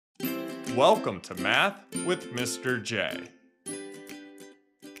Welcome to Math with Mr. J.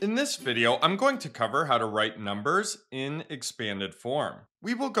 In this video, I'm going to cover how to write numbers in expanded form.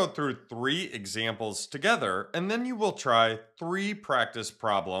 We will go through 3 examples together, and then you will try 3 practice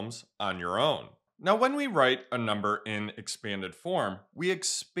problems on your own. Now, when we write a number in expanded form, we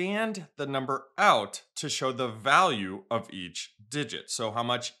expand the number out to show the value of each digit, so how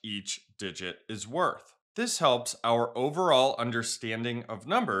much each digit is worth. This helps our overall understanding of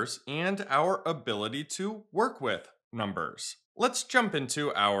numbers and our ability to work with numbers. Let's jump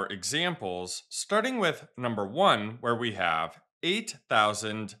into our examples, starting with number 1, where we have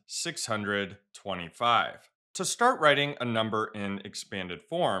 8,625. To start writing a number in expanded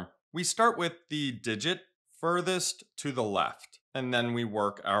form, we start with the digit furthest to the left, and then we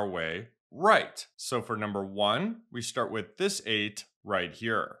work our way right. So for number 1, we start with this 8 right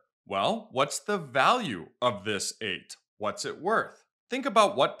here. Well, what's the value of this 8? What's it worth? Think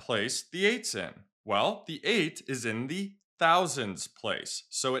about what place the 8's in. Well, the 8 is in the thousands place,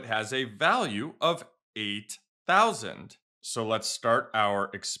 so it has a value of 8,000. So let's start our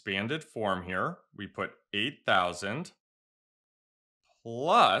expanded form here. We put 8,000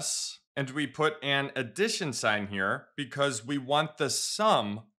 plus, and we put an addition sign here because we want the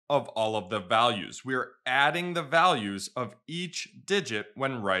sum of all of the values. We're adding the values of each digit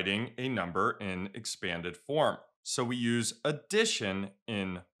when writing a number in expanded form. So we use addition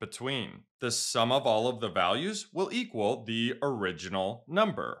in between. The sum of all of the values will equal the original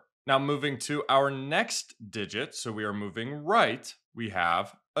number. Now moving to our next digit, so we are moving right, we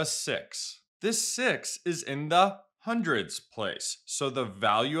have a 6. This 6 is in the hundreds place. So the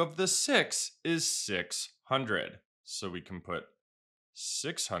value of the 6 is 600. So we can put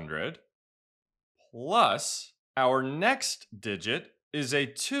 600 plus our next digit is a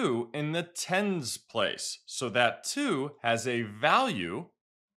 2 in the tens place. So that 2 has a value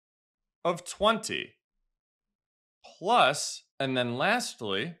of 20. Plus, and then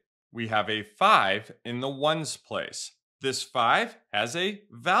lastly, we have a 5 in the ones place. This 5 has a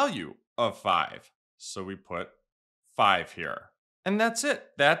value of 5. So we put 5 here. And that's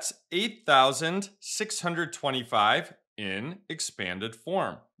it. That's 8,625 in expanded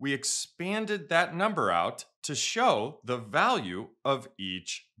form. We expanded that number out to show the value of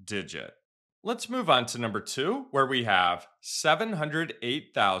each digit. Let's move on to number 2, where we have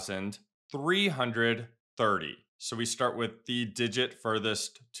 708,330. So we start with the digit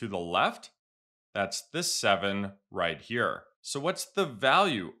furthest to the left. That's this 7 right here. So what's the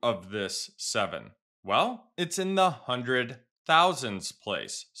value of this 7? Well, it's in the hundred thousands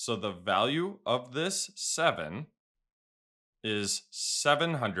place. So the value of this 7 is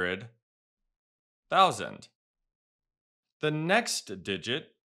 700,000. The next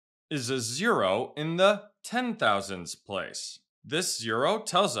digit is a 0 in the 10,000s place. This 0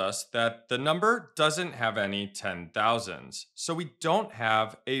 tells us that the number doesn't have any 10,000s, so we don't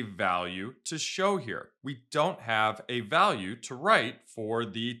have a value to show here. We don't have a value to write for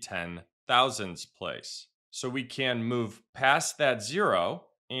the 10,000s place. So we can move past that 0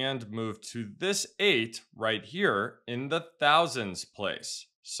 and move to this 8 right here in the thousands place.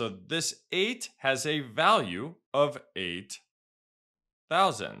 So this 8 has a value of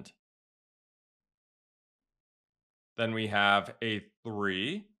 8,000. Then we have a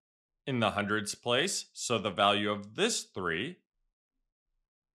 3 in the hundreds place. So the value of this 3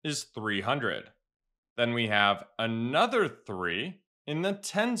 is 300. Then we have another 3 in the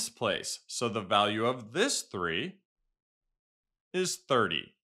tens place. So the value of this 3 is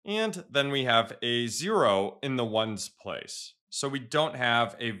 30. And then we have a 0 in the ones place. So we don't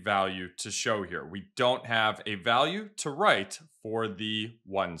have a value to show here. We don't have a value to write for the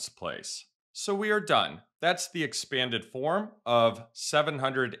ones place. So we are done. That's the expanded form of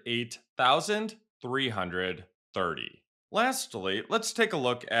 708,330. Lastly, let's take a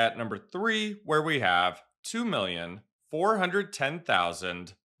look at number 3, where we have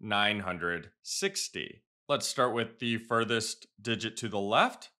 2,410,960. Let's start with the furthest digit to the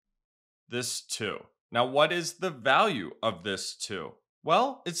left, this 2. Now, what is the value of this 2?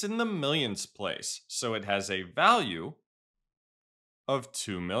 Well, it's in the millions place, so it has a value of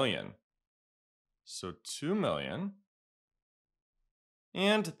 2 million. So 2 million.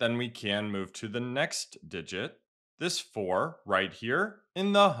 And then we can move to the next digit, this 4 right here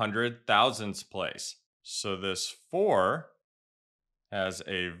in the hundred thousands place. So this 4 has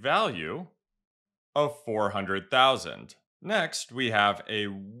a value of 400,000. Next, we have a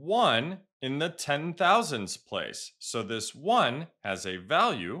 1 in the 10,000s place. So this 1 has a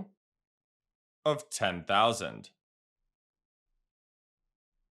value of 10,000.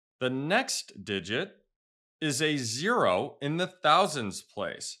 The next digit is a 0 in the thousands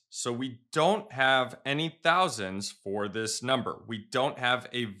place. So we don't have any thousands for this number. We don't have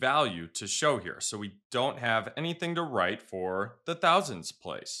a value to show here. So we don't have anything to write for the thousands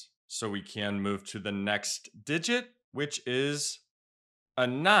place. So we can move to the next digit, which is a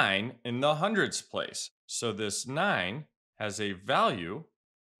 9 in the hundreds place. So this 9 has a value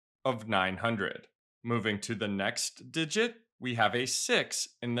of 900. Moving to the next digit, we have a 6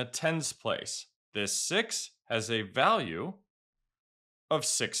 in the tens place. This 6 has a value of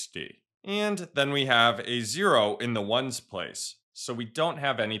 60. And then we have a 0 in the ones place. So we don't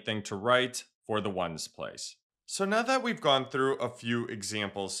have anything to write for the ones place. So now that we've gone through a few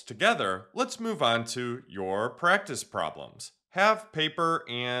examples together, let's move on to your practice problems. Have paper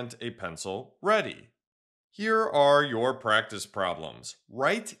and a pencil ready. Here are your practice problems.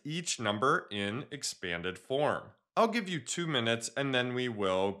 Write each number in expanded form. I'll give you 2 minutes and then we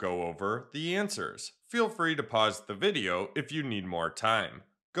will go over the answers. Feel free to pause the video if you need more time.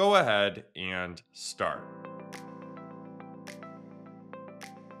 Go ahead and start.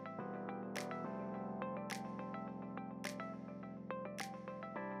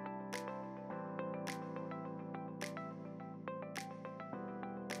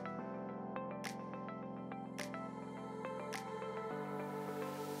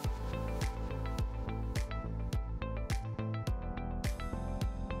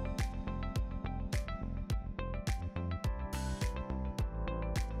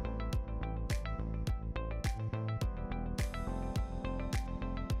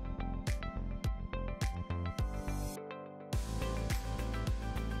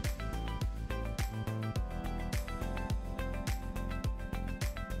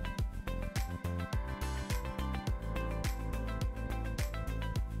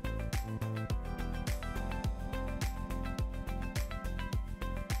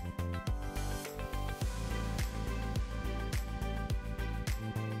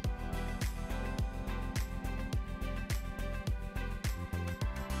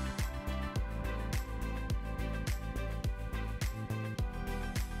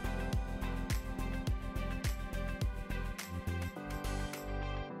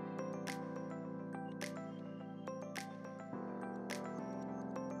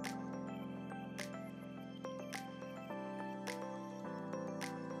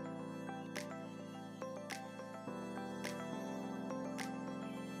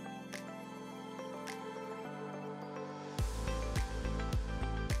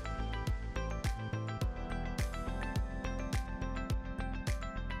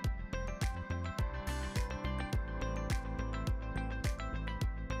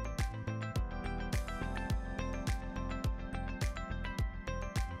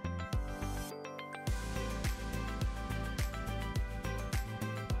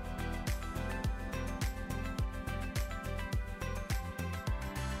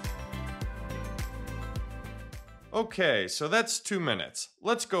 Okay, so that's 2 minutes.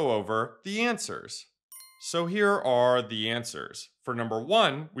 Let's go over the answers. So here are the answers. For number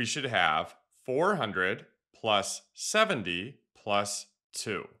 1, we should have 400 plus 70 plus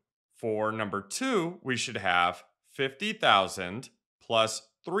 2. For number 2, we should have 50,000 plus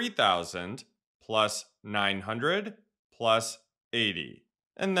 3,000 plus 900 plus 80.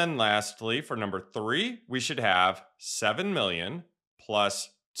 And then lastly, for number 3, we should have 7 million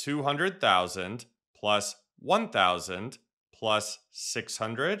plus 200,000 plus 1,000 plus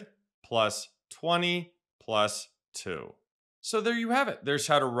 600 plus 20 plus 2. So there you have it. There's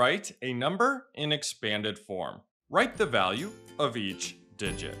how to write a number in expanded form. Write the value of each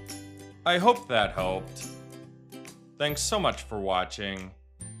digit. I hope that helped. Thanks so much for watching.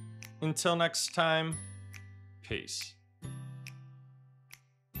 Until next time, peace.